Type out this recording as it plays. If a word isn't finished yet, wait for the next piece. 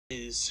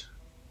Jeez.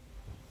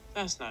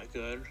 That's not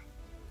good.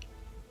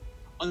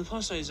 On the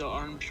plus side,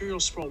 our Imperial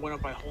Sprawl went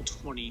up by a whole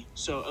 20,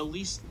 so at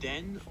least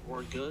then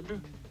we're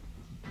good.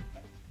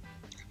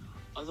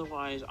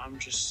 Otherwise, I'm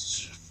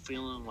just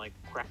feeling like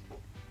crap.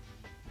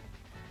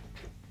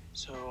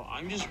 So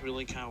I'm just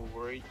really kind of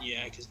worried,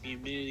 yeah, because the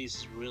amenities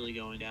is really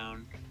going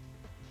down.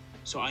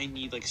 So I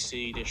need like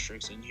city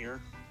districts in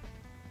here.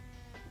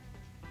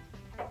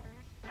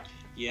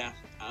 Yeah,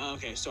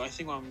 okay, so I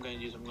think what I'm going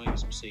to do is I'm going to get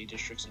some city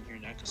districts in here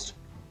next.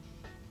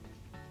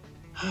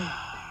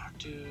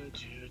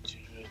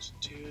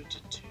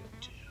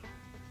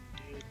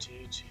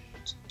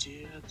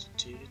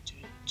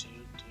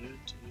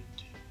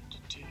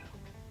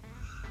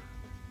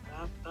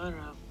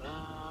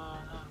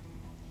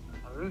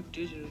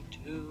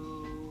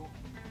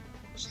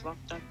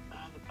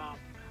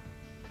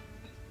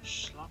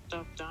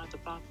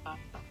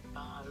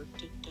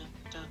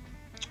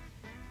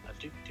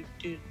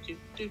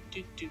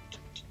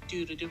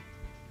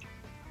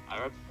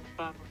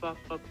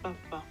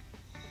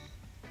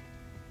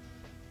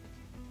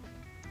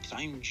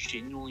 I'm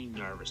genuinely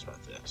nervous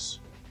about this.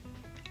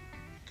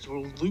 Because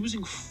we're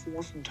losing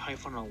 4 from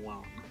Typhon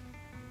alone.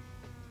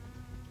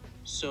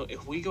 So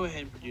if we go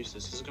ahead and produce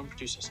this is going to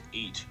produce us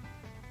 8.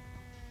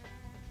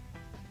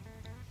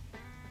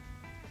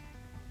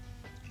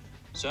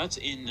 So that's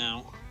in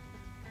now.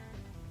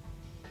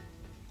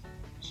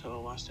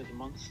 So last day of the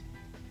month.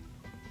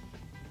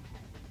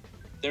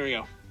 There we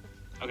go.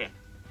 Okay.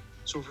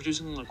 So we're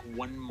producing like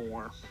 1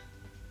 more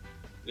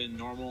than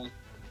normal.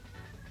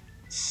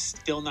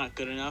 Still not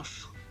good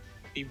enough,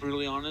 to be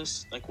brutally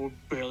honest. Like, we're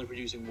barely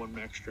producing 1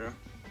 extra.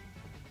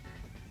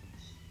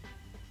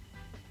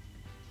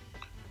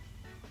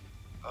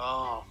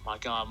 Oh my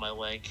god, my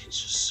leg is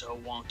just so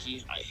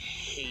wonky. I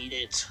hate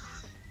it.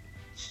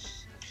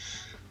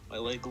 My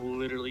leg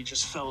literally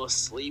just fell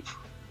asleep.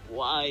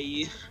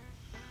 Why?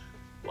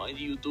 Why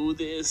do you do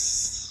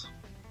this?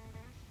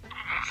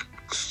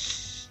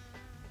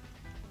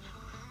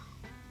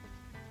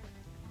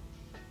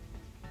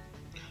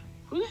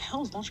 Who the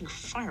hell is launching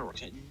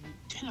fireworks at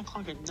 10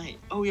 o'clock at night?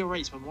 Oh, yeah,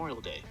 right, it's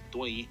Memorial Day.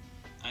 Doi.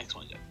 I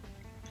explained it.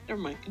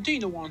 Never mind. Continue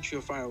to launch your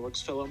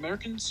fireworks, fellow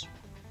Americans.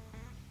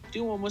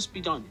 Do what must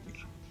be done.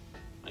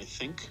 I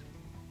think.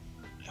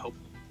 I hope.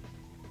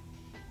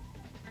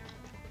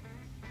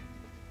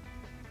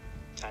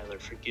 Tyler,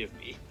 forgive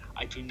me.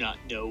 I do not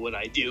know what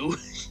I do.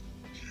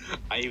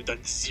 I have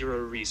done 0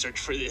 research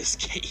for this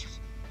game.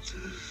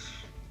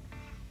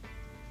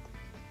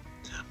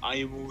 I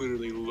am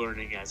literally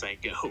learning as I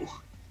go.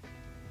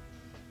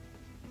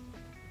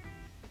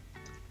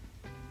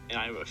 And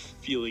I have a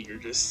feeling you're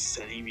just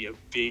sending me a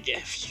big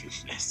FU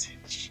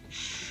message.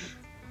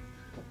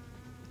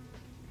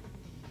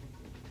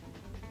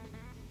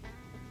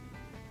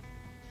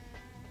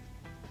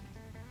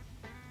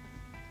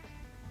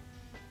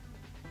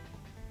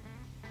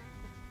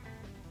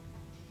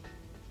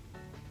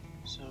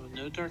 So,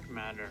 no dark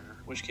matter,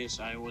 in which case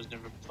I was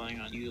never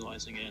planning on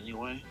utilizing it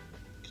anyway,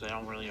 because I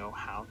don't really know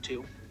how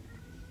to.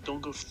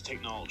 Don't go for the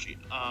technology.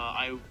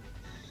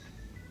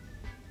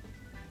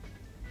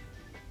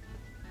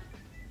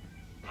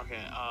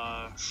 Okay,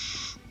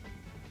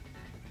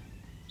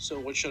 so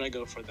what should I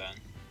go for then?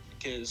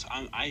 Because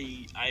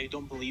I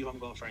don't believe I'm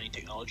going for any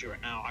technology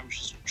right now. I'm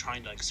just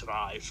trying to, like,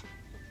 survive.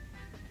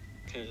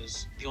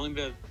 Because the only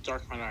bit of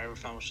dark matter I ever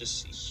found was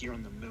just here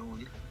on the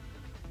moon.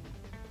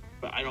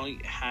 But I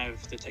don't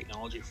have the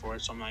technology for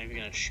it, so I'm not even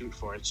gonna shoot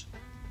for it.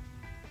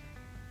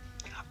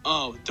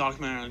 Oh, dark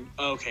matter.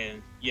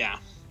 Okay, yeah.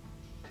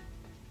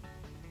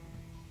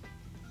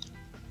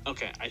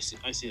 Okay, I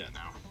see that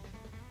now.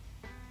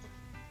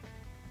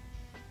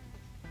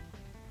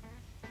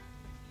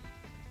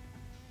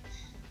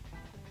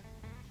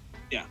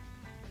 Yeah.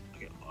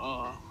 Okay.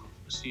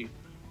 Let's see.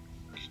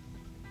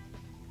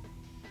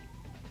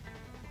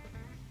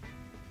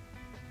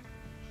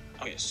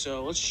 Okay,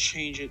 so let's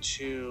change it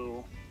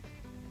to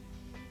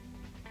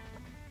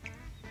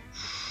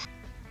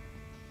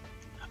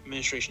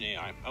administration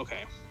AI.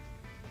 Okay.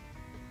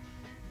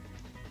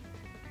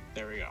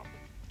 There we go.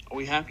 Are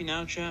we happy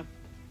now, chat?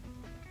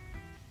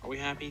 Are we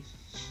happy?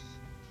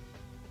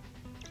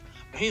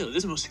 Hey, this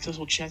is the most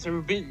successful chat's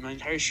ever been in my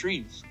entire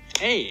stream.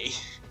 Hey!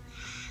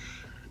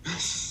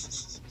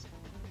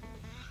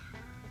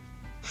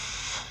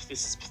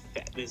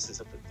 This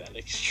is a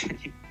pathetic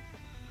stream.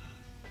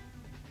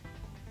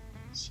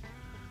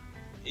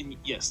 And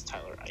yes,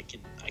 Tyler, I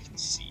can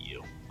see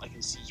you. I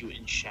can see you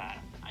in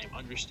chat. I'm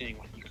understanding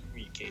what your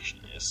communication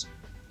is.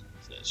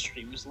 The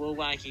stream is a little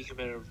laggy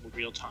compared to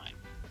real time.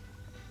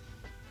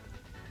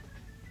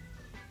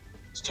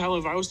 So Tyler,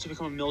 if I was to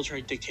become a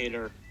military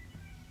dictator,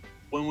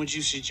 when would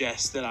you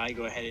suggest that I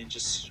go ahead and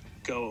just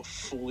go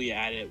fully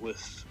at it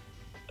with,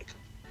 like,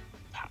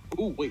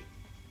 ooh, wait.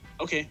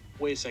 Okay,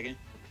 wait a second.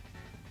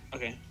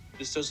 Okay,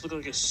 this does look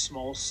like a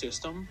small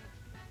system,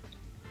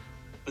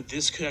 but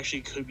this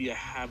could be a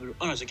habitable.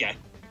 Oh no, it's a guy.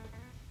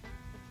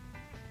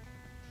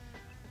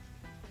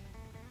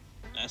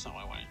 That's not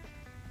what I wanted.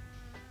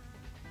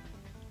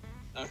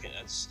 Okay,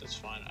 that's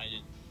fine. I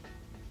didn't.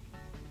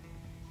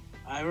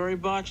 I've already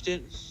botched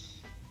it.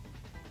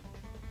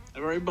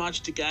 I've already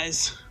botched it,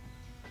 guys.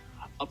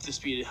 Up the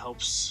speed, it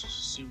helps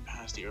zoom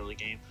past the early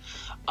game.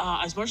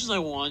 As much as I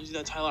want to do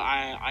that, Tyler,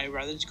 I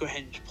rather just go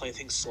ahead and play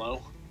things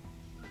slow.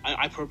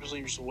 I purposely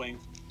am just waiting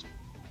to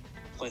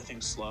play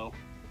things slow.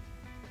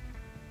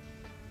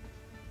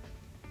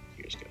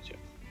 Here's go to.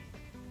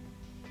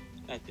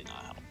 That did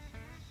not help.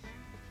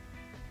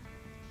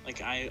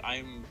 Like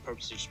I'm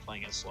purposely just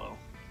playing it slow,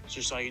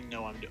 just so I can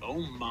know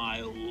oh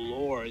my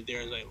lord,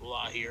 there's a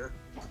lot here.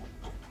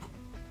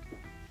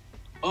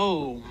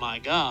 Oh my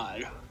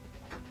god.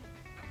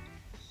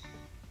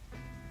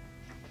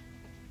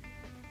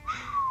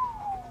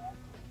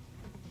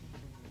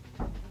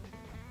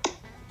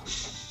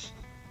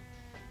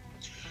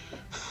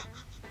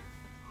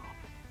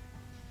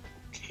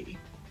 Okay,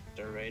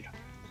 third raid.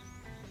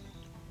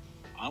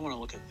 I want to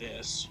look at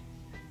this.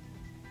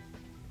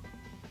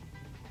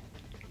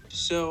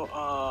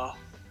 So,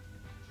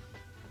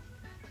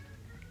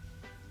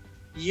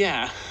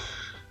 yeah.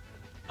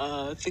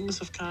 Things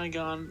have kind of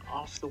gone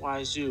off the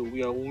wazoo.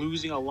 We are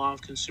losing a lot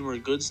of consumer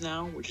goods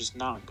now, which is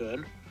not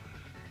good.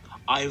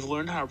 I've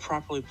learned how to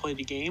properly play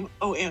the game.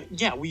 Oh, and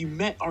yeah, we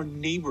met our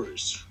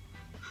neighbors.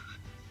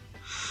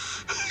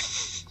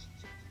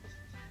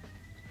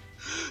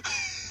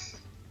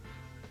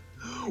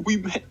 We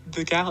met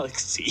the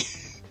galaxy.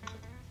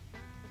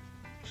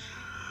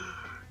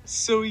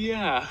 So,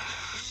 yeah.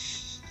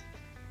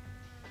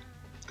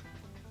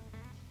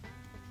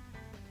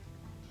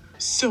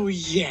 So,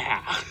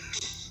 yeah.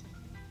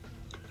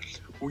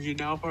 We are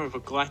now part of a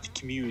galactic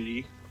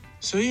community.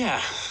 So,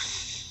 yeah.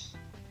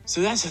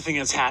 So, that's the thing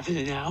that's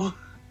happening now.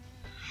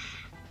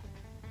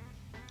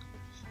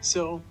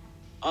 So,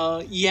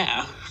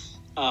 yeah.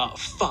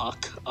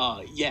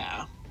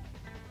 Yeah.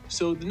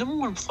 So, the number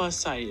one plus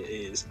side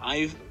is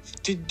I've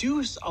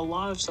deduced a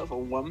lot of stuff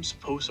of what I'm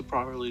supposed to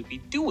properly be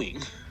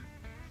doing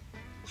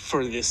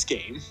for this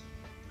game.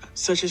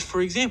 Such as,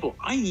 for example,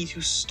 I need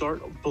to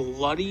start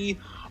bloody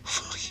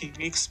fucking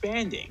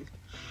expanding.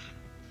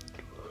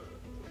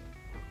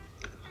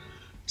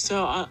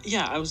 So,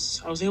 yeah, I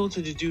was able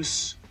to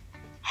deduce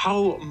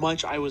how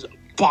much I was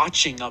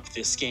botching up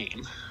this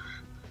game.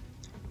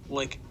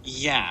 Like,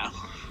 yeah.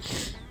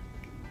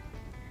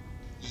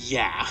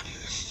 Yeah.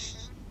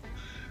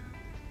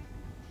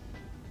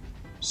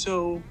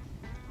 So,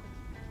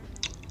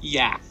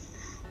 yeah.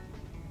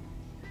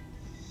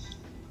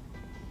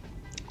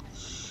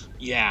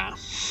 Yeah.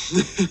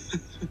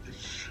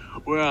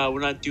 We're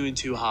not doing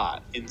too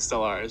hot in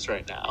Stellaris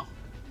right now.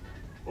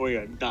 We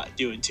are not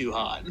doing too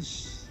hot.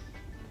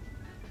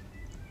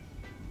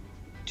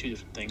 Two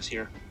different things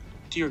here.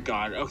 Dear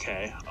God,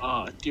 okay.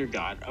 Dear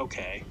God,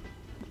 okay.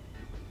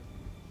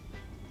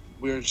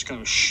 We're just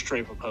gonna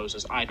straight propose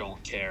this. I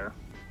don't care.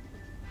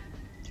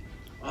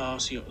 So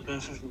the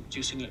benefit of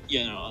reducing it.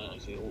 Yeah, no,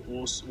 okay,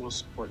 we'll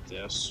support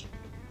this.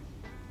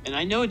 And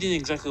I know it didn't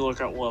exactly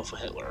work out well for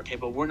Hitler, okay,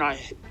 but we're not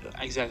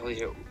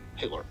exactly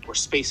Hitler. We're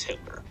Space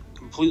Hitler.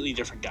 Completely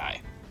different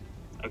guy.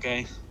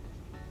 Okay?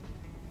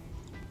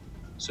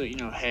 So,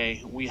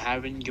 hey, we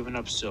haven't given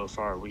up so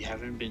far. We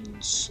haven't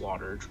been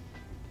slaughtered.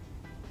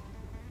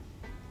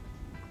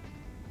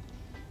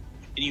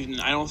 And even,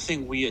 I don't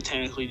think we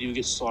technically do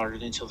get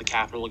slaughtered until the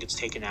capital gets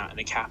taken out, and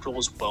the capital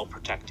is well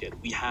protected.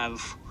 We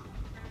have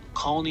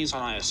colonies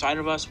on either side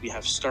of us. We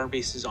have star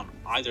bases on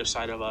either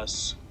side of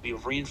us. We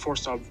have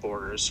reinforced our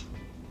borders.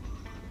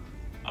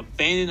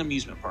 Abandoned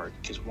amusement park,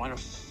 because why the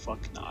fuck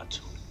not?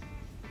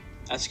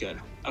 That's good.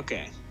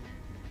 Okay.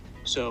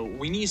 So,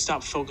 we need to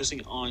stop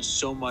focusing on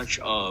so much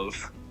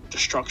of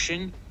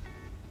destruction.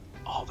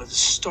 Oh, but the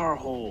star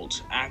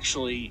holds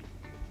actually...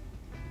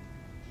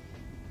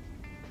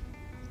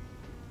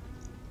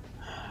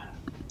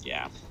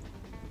 Yeah.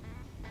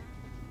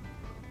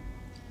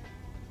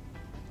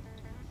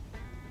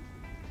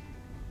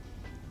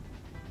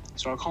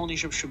 So our colony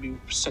ship should be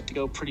set to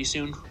go pretty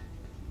soon.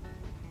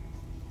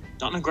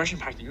 Not an aggression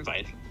pact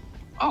invite.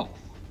 Oh.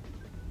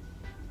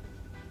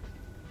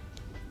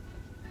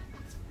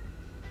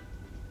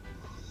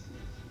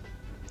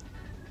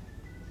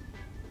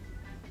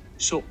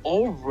 So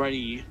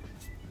already...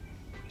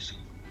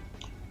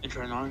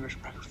 Enter a non-aggression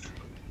pact.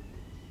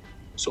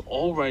 So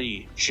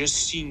already, just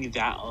seeing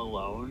that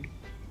alone,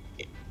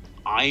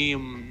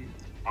 I'm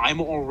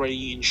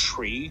already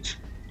intrigued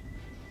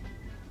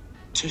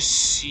to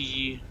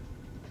see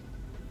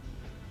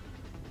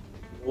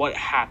what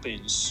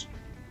happens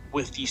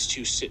with these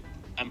two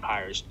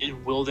empires,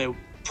 and will they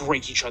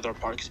break each other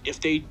apart? 'Cause if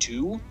they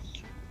do,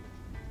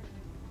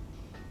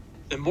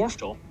 then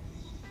Morphtal.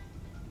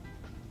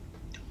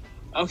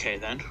 Okay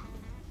then.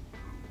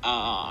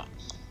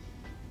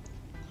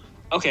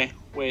 Okay,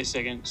 wait a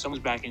second.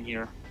 Someone's back in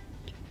here.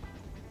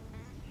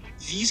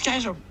 These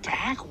guys are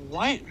back?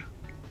 What?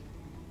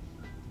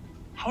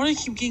 How do they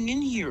keep getting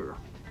in here?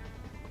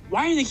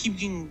 Why do they keep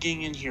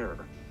getting in here?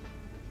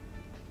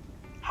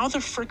 How the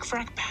frick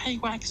frack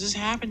paddywhack is this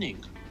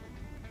happening?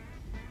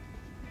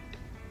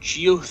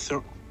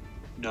 Geothermal.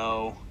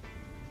 No.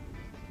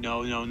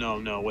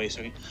 No. Wait a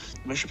second.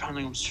 Measure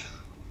pounding.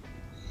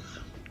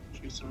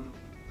 Geothermal.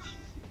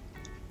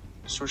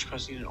 Storage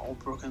capacity in all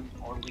broken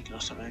or leaking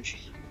off some energy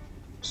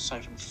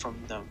siphoned from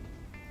them.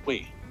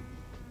 Wait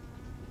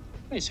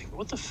a second,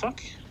 what the fuck?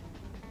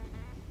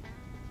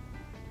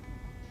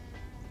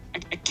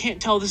 I can't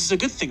tell if this is a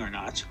good thing or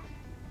not.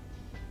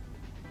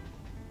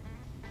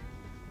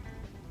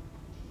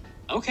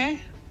 Okay.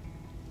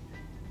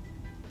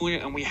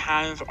 And we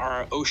have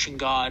our ocean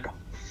god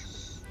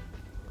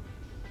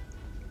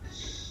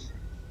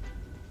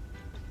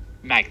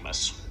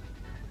Magmus.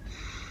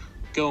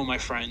 Go, my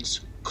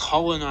friends.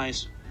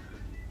 Colonize.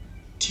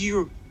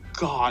 Dear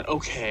God.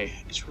 Okay.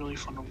 It's really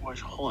fun to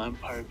watch a whole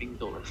empire being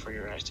built for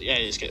your eyes. Yeah,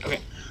 it is good. Okay.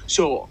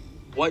 So,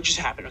 what just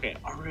happened? Okay.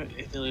 Our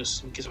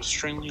Athelios gives a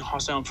strangely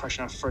hostile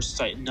impression at first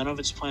sight. None of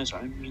its planets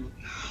are immune.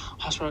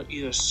 Hostile,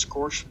 either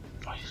scorched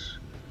by...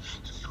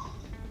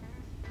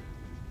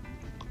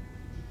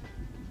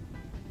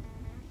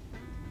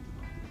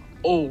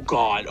 Oh,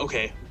 God.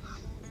 Okay.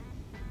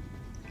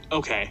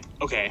 Okay.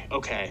 Okay.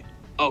 Okay.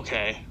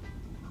 Okay.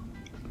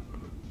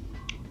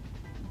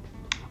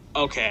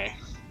 Okay.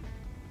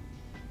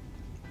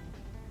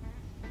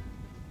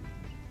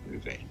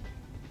 Okay.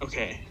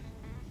 Okay.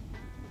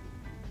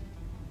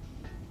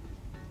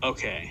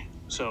 Okay.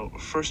 So,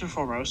 first and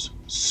foremost,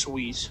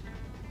 sweet.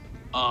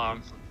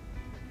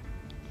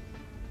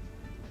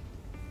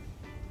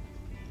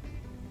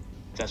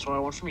 That's what I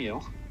want from you.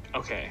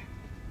 Okay.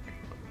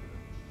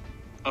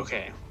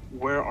 Okay.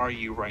 Where are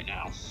you right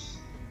now?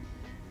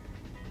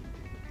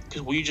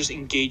 Because we just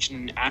engaged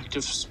in an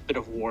active bit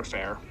of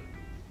warfare.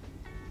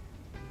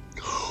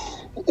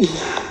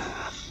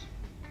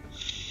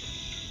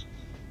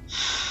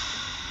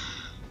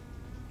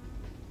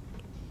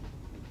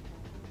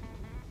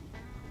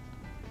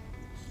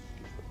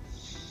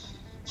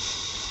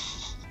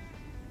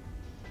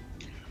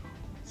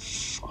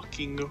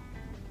 Fucking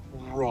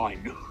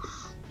run.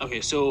 Okay,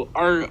 so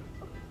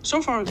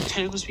so far,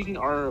 technically speaking,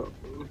 our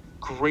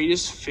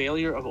greatest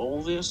failure of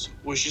all this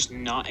was just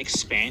not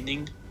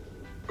expanding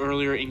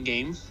earlier in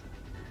game.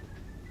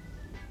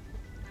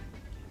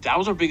 That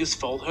was our biggest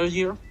fault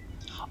here.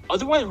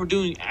 Otherwise, we're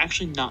doing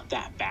actually not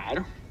that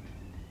bad.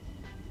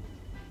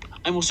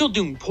 And we're still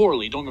doing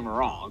poorly, don't get me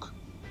wrong.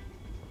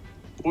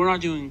 But we're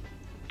not doing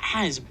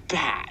as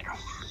bad.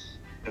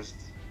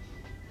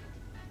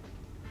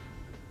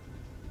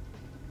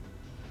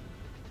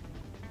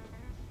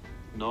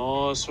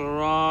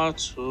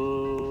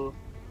 Nosferatu.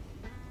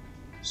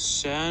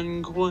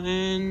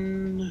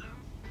 Sanguine.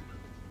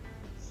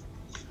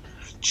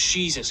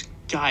 Jesus,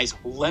 guys,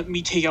 let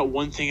me take out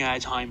one thing at a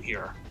time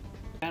here.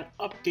 That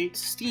updates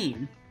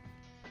Steam.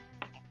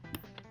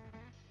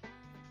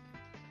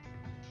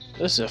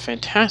 This is a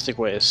fantastic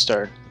way to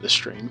start the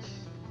stream.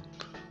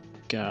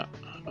 Got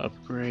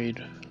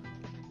upgrade.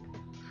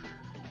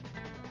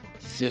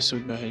 This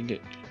would go ahead and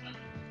get.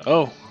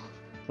 Oh,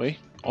 wait,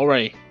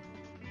 already.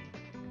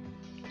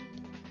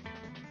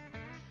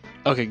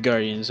 Okay,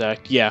 Guardians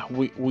Act. Yeah,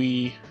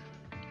 we're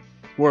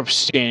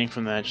abstaining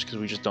from that just because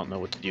we just don't know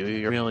what to do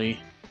here. Really,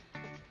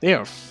 they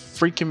are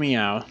freaking me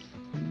out.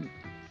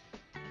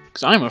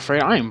 Because I'm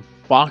afraid I am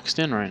boxed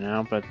in right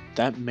now, but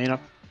that made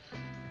up...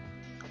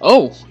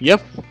 Oh,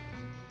 yep.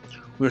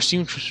 We are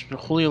seeing a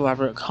wholly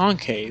elaborate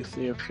concave.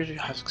 They appear to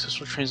have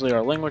successfully translated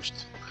our language.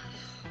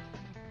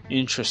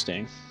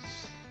 Interesting.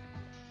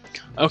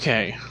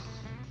 Okay.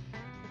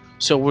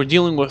 So we're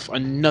dealing with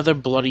another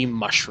bloody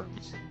mushroom.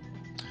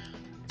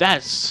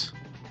 That's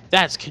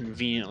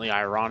conveniently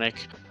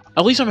ironic.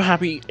 At least I'm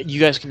happy you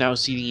guys can now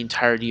see the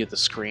entirety of the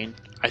screen.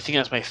 I think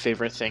that's my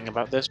favorite thing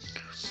about this.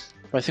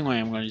 But I think what I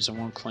am going to do is I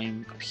want to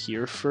claim up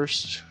here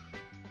first.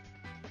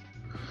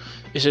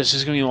 It's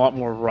just going to be a lot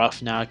more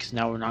rough now because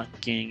now we're not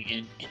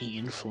gaining any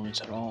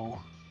influence at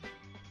all.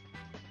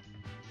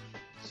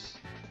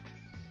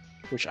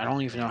 Which I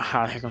don't even know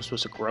how the heck I'm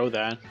supposed to grow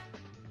that.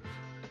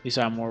 At least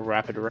at a more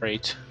rapid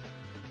rate.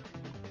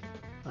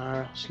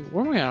 See,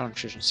 where am I at on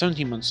nutrition?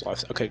 17 months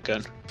left. Okay,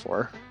 good.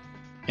 4.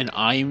 And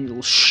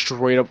I'm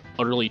straight up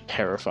utterly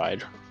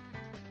terrified.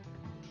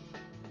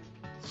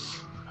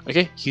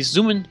 Okay, he's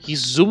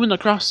zooming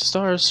across the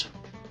stars.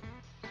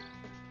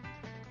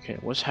 Okay,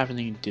 what's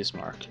happening in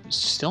Dismark?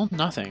 Still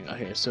nothing.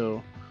 Okay,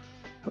 so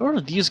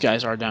whoever these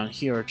guys are down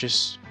here are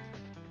just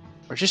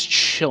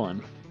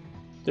chilling.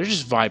 They're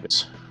just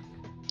vibes.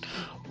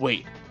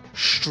 Wait,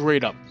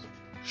 straight up.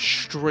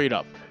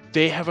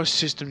 They have a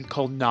system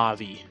called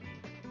Navi.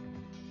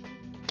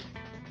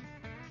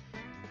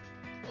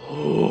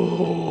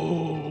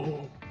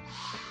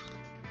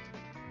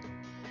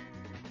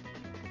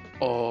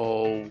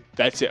 Oh,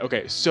 that's it.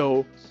 Okay,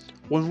 so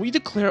when we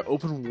declare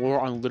open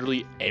war on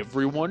literally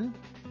everyone,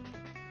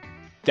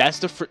 that's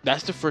the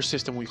first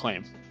system we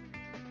claim.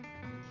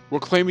 We're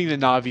claiming the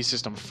Navi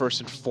system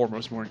first and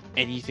foremost more than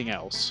anything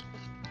else.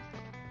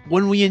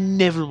 When we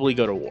inevitably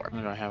go to war.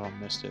 What do I have on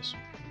this?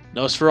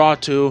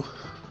 Nosferatu.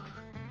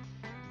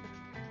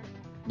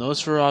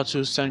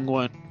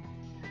 Sanguine.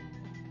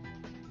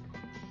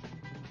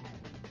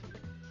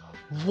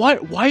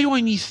 What? Why do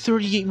I need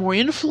 38 more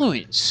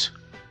influence?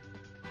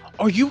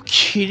 Are you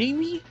kidding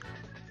me?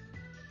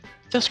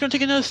 That's gonna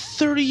take another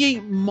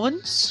 38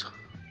 months?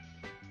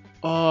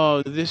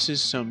 Oh, this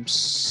is some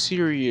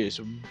serious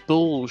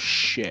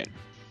bullshit.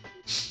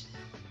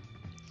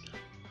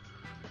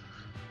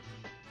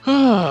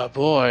 Oh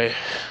boy.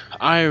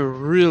 I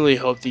really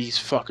hope these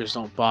fuckers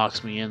don't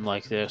box me in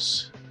like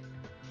this.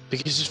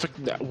 Because the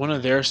fact that one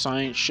of their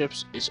science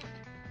ships is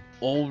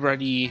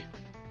already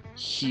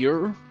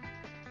here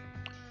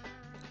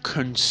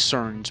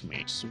concerns me.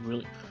 It's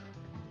really...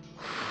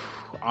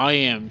 I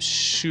am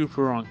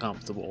super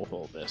uncomfortable with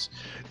all this.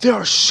 There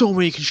are so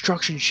many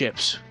construction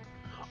ships.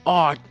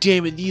 Aw, oh,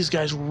 damn it, these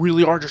guys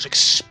really are just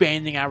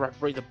expanding out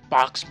ready to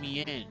box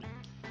me in.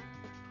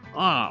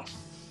 Ah, oh,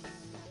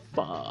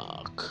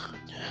 fuck.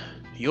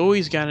 You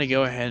always gotta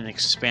go ahead and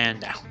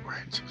expand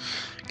outwards.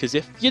 Because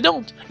if you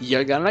don't,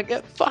 you're gonna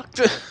get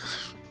fucked.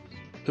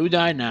 Who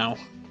died now?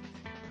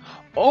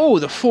 Oh,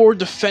 the forward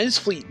defense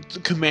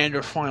fleet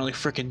commander finally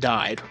freaking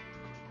died.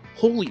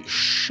 Holy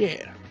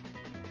shit.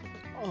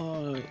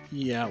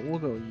 Yeah, we'll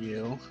go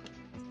you.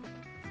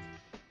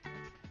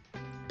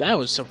 That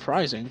was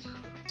surprising.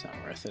 It's not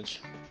worth it.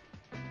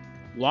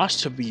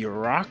 Lost to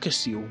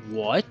bureaucracy,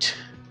 what?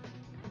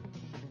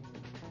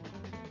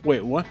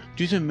 Wait, what?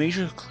 Due to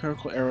major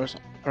clerical errors,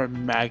 our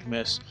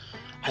Magnus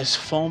has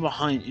fallen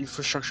behind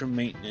infrastructure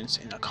maintenance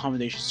and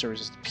accommodation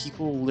services. The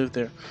people who live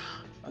there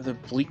are the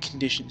bleak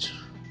conditions.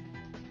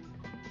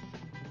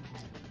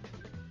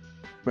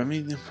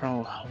 Remedying the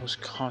problem was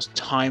cost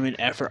time and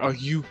effort. Are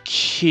you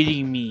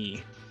kidding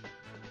me?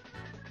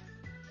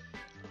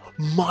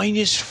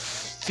 Minus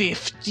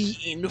 50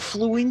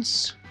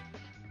 influence?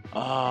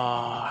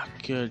 Ah, oh,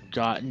 good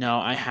God. No,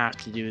 I have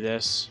to do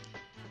this.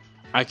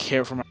 I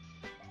care for my...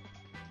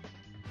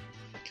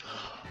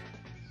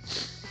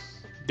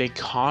 They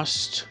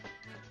cost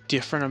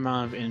different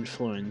amount of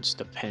influence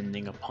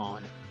depending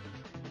upon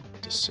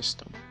the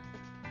system.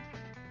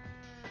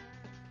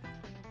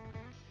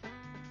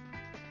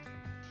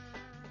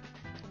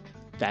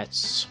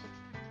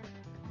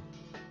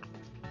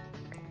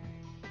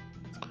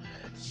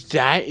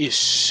 That is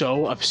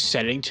so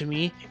upsetting to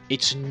me.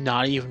 It's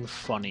not even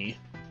funny.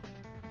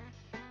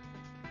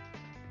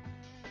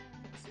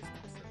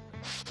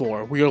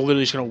 4. We are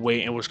literally just gonna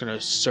wait and we're just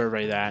gonna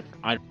survey that.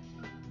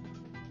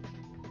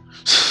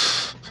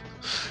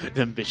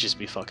 Them bitches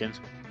be fucking.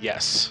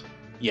 Yes.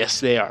 Yes,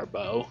 they are,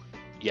 Bo.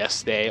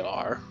 Yes, they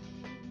are.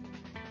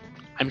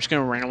 I'm just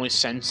gonna randomly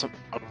send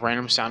a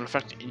random sound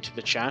effect into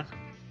the chat.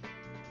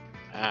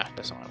 Ah,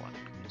 that's not what I wanted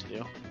to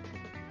do.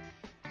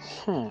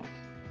 Huh.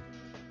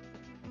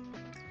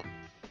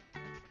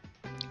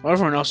 Well,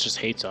 everyone else just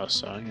hates us,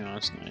 so, you know,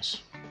 that's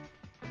nice.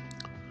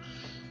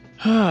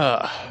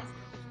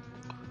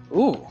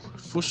 Ooh,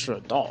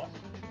 Fusra doll.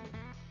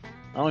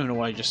 I don't even know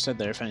what I just said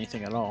there, if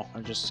anything at all.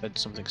 I just said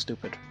something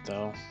stupid,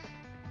 though.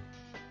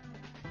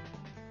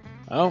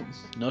 Oh,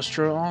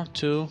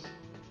 Nosferatu.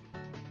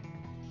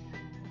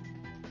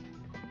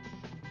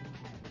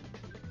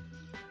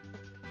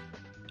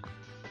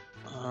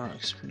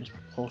 Experience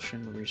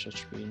propulsion,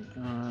 research speed.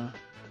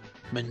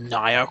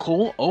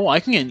 Maniacal? Oh, I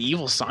can get an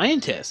evil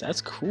scientist.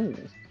 That's cool.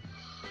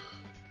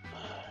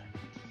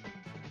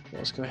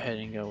 Let's go ahead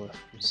and go with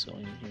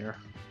Resilient here.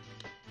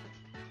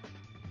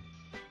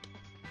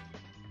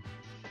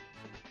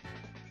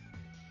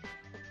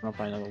 Up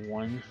by another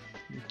 1,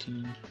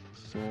 18,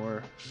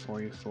 4,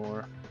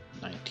 44,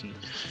 19.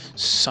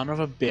 Son of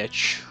a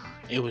bitch.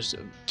 It was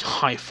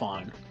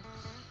Typhon.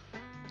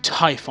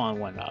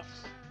 Typhon went up.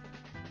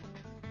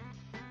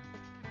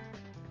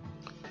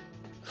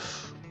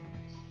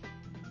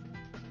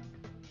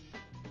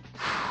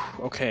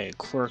 Okay,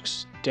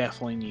 clerks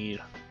definitely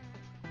need.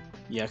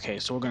 Yeah, okay,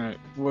 so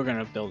we're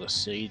gonna build a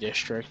city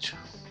district.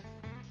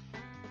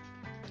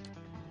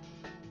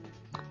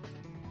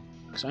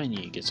 Cause I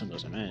need to get some of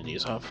those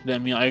amenities up. I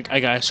mean, I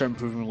gotta start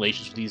improving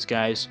relations with these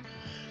guys.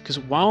 Cause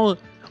while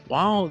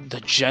the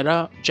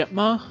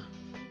Jetma,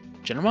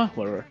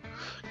 whatever,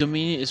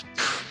 Dominion is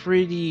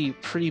pretty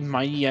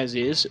mighty as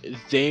is,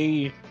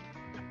 they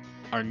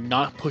are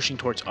not pushing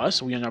towards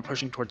us. We are not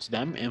pushing towards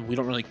them, and we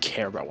don't really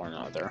care about one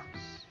another.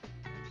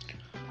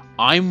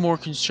 I'm more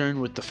concerned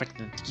with the fact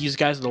that these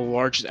guys are the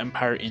largest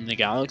empire in the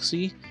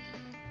galaxy,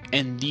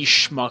 and these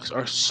schmucks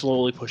are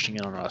slowly pushing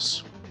in on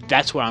us.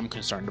 That's what I'm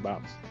concerned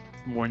about,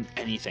 more than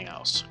anything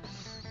else.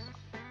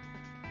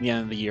 The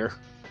end of the year.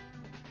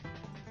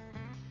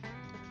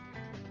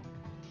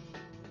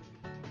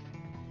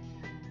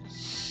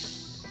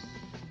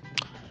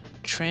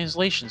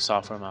 Translation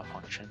software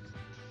malfunction.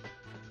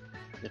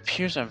 It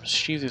appears that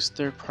mischievous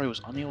third party was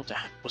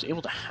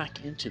able to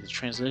hack into the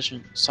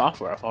translation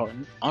software of our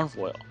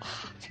envoy.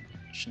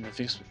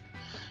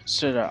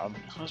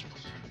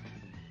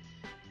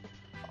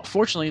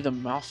 Unfortunately, the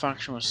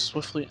malfunction was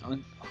swiftly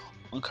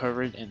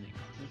uncovered and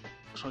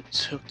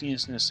took the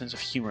incident a sense of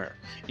humor.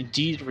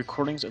 Indeed,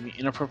 recordings of the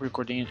inappropriate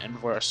Gordian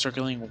envoy are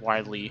circulating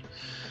widely,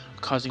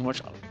 causing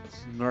much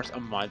mirth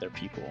among their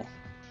people.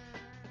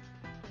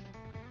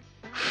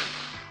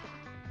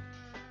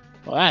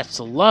 Well, that's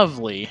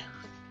lovely.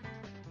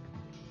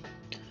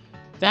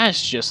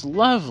 That's just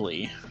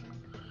lovely.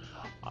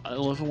 I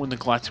love it when the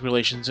galactic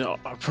relations are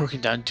broken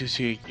down due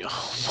to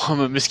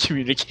mama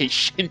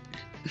miscommunication.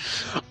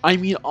 I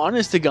mean,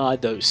 honest to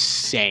God, though,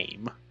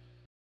 same.